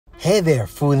Hey there,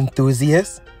 food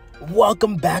enthusiasts.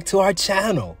 Welcome back to our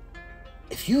channel.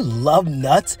 If you love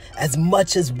nuts as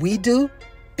much as we do,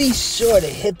 be sure to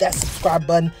hit that subscribe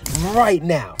button right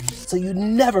now so you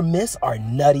never miss our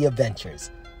nutty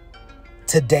adventures.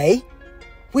 Today,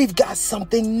 we've got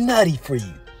something nutty for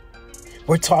you.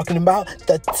 We're talking about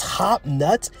the top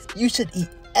nuts you should eat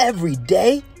every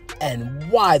day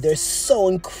and why they're so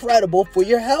incredible for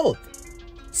your health.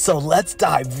 So let's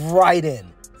dive right in.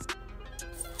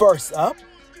 First up,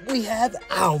 we have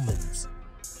almonds.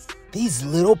 These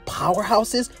little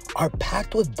powerhouses are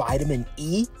packed with vitamin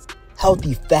E,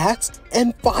 healthy fats,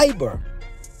 and fiber.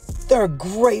 They're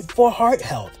great for heart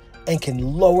health and can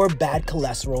lower bad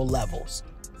cholesterol levels.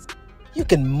 You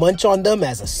can munch on them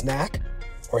as a snack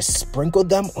or sprinkle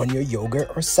them on your yogurt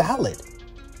or salad.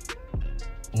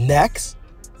 Next,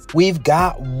 we've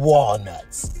got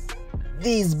walnuts.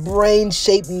 These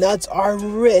brain-shaped nuts are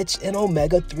rich in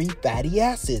omega-3 fatty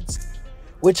acids,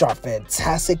 which are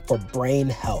fantastic for brain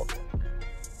health.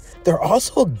 They're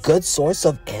also a good source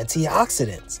of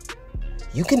antioxidants.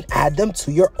 You can add them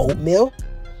to your oatmeal,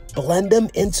 blend them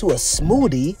into a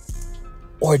smoothie,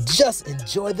 or just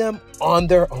enjoy them on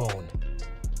their own.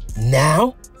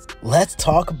 Now, let's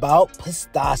talk about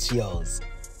pistachios.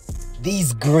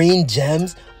 These green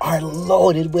gems are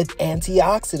loaded with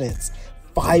antioxidants,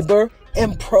 fiber,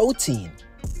 and protein.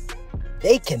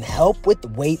 They can help with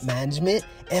weight management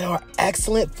and are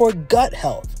excellent for gut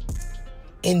health.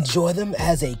 Enjoy them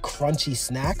as a crunchy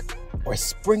snack or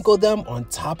sprinkle them on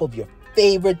top of your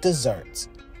favorite desserts.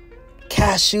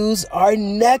 Cashews are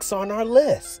next on our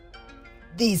list.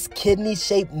 These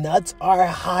kidney-shaped nuts are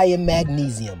high in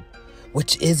magnesium,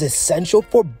 which is essential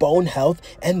for bone health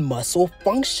and muscle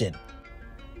function.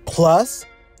 Plus,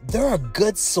 they're a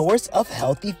good source of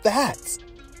healthy fats.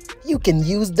 You can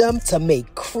use them to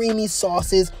make creamy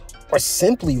sauces or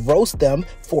simply roast them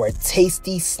for a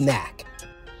tasty snack.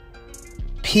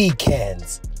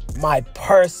 Pecans, my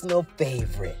personal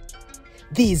favorite.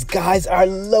 These guys are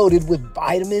loaded with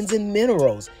vitamins and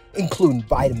minerals, including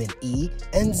vitamin E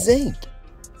and zinc.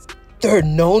 They're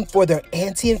known for their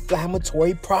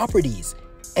anti-inflammatory properties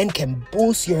and can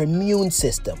boost your immune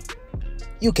system.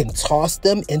 You can toss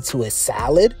them into a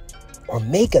salad or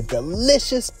make a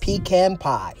delicious pecan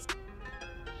pie.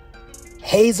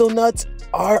 Hazelnuts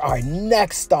are our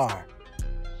next star.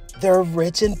 They're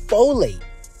rich in folate,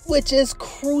 which is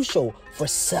crucial for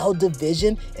cell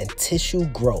division and tissue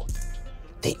growth.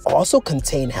 They also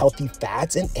contain healthy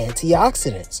fats and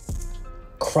antioxidants.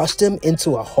 Crush them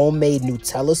into a homemade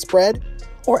Nutella spread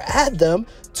or add them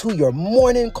to your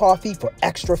morning coffee for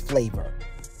extra flavor.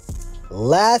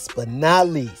 Last but not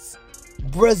least,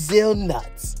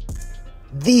 BrazilNuts.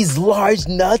 These large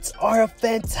nuts are a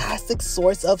fantastic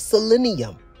source of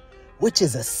selenium, which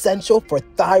is essential for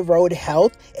thyroid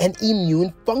health and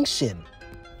immune function.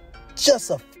 Just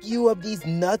a few of these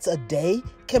nuts a day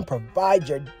can provide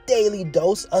your daily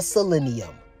dose of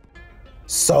selenium.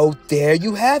 So there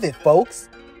you have it, folks.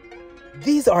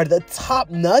 These are the top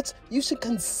nuts you should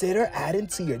consider adding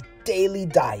to your daily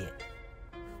diet.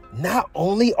 Not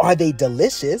only are they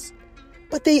delicious,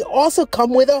 but they also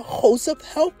come with a host of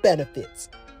health benefits.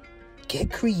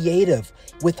 Get creative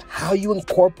with how you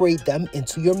incorporate them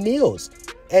into your meals,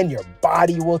 and your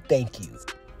body will thank you.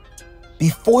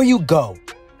 Before you go,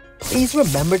 please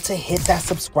remember to hit that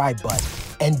subscribe button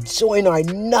and join our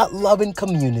nut-loving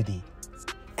community.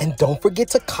 And don't forget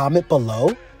to comment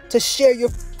below to share your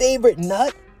favorite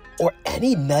nut or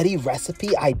any nutty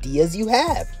recipe ideas you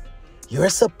have. Your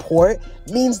support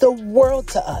means the world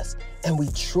to us, and we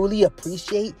truly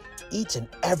appreciate each and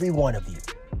every one of you.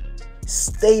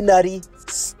 Stay nutty,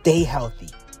 stay healthy.